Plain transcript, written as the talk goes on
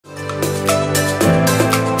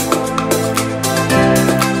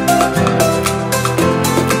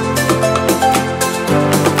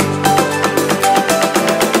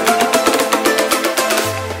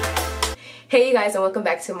and welcome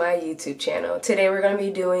back to my YouTube channel. Today we're going to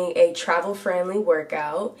be doing a travel-friendly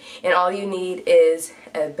workout, and all you need is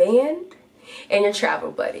a band and your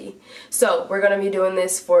travel buddy. So we're going to be doing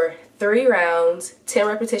this for 3 rounds, 10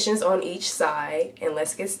 repetitions on each side, and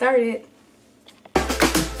let's get started.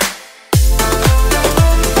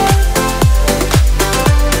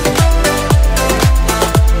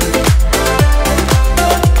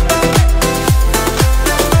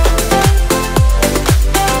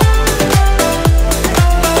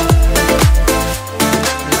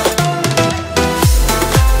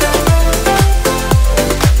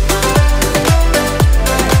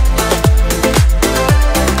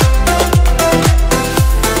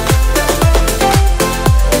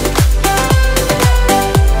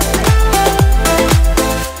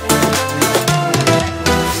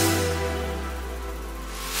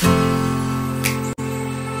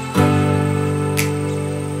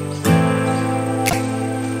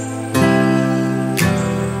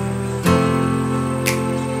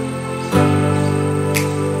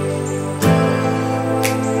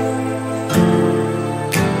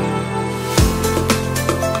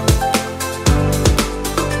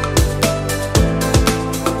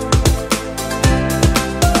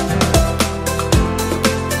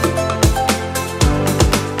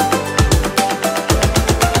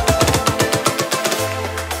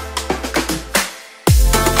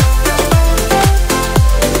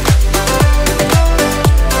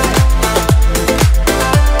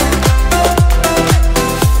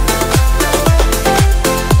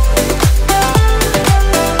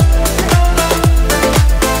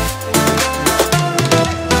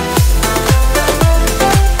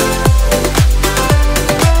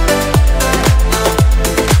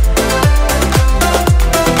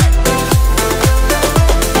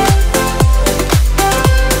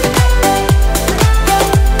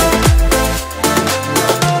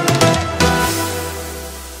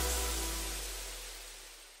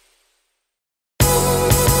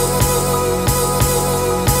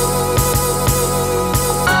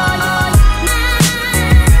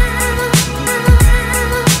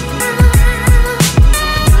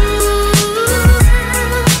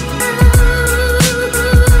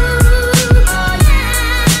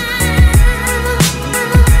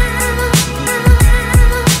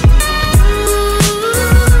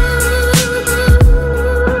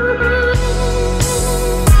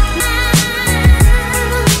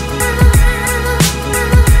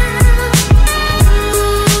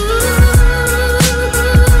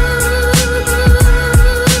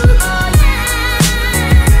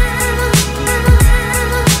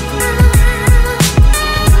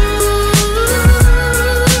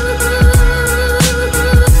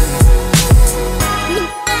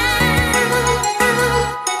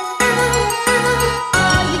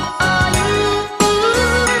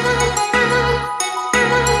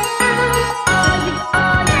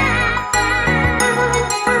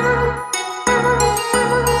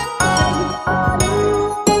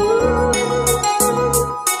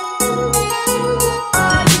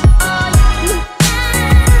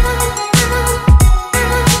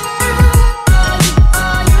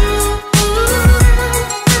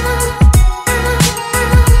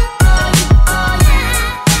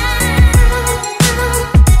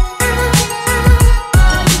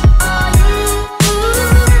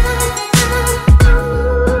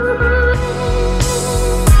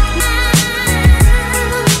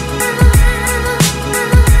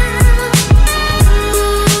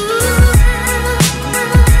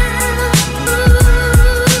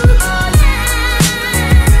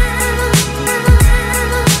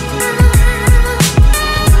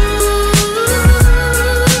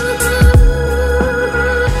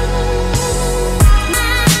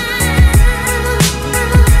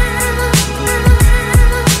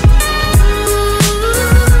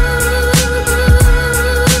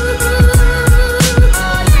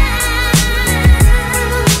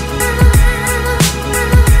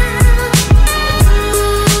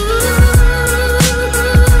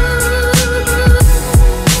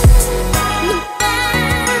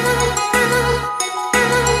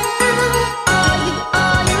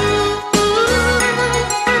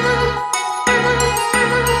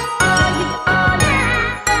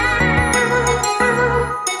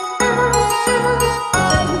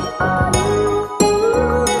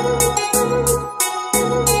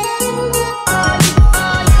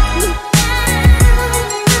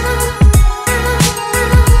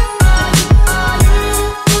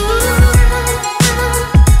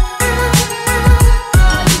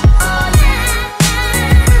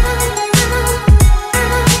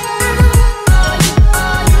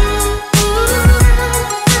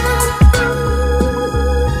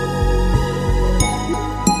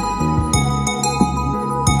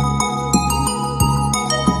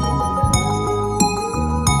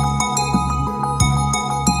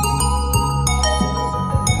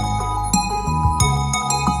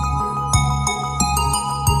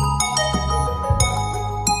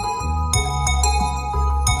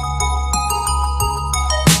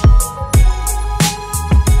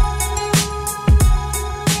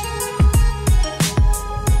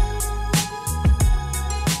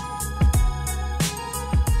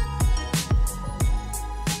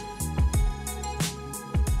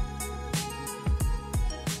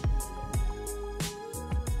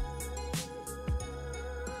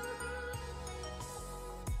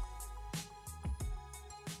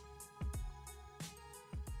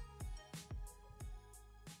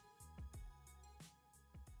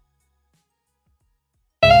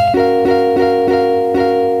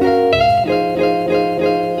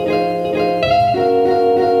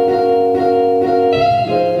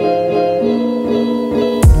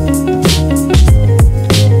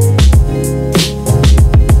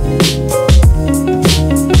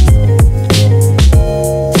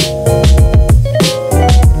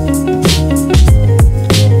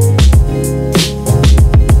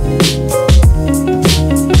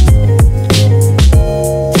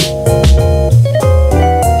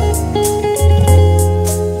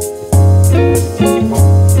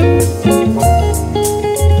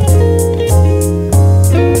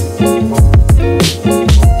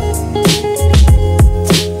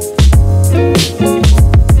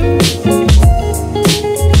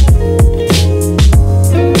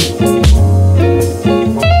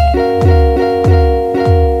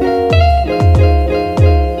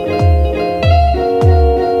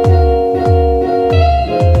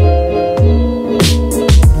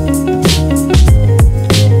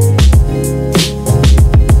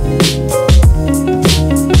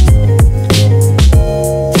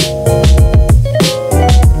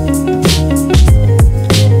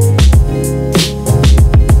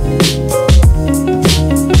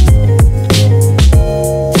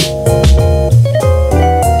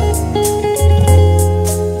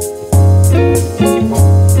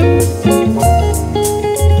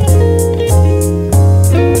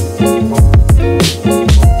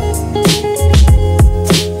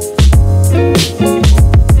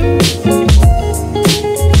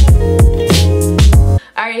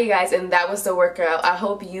 wants to work out. I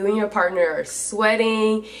hope you and your partner are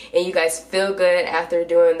sweating and you guys feel good after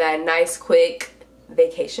doing that nice quick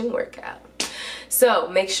vacation workout. So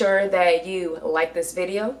make sure that you like this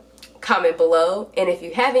video, comment below, and if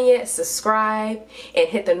you haven't yet, subscribe and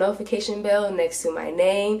hit the notification bell next to my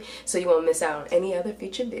name so you won't miss out on any other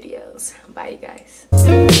future videos. Bye, you guys.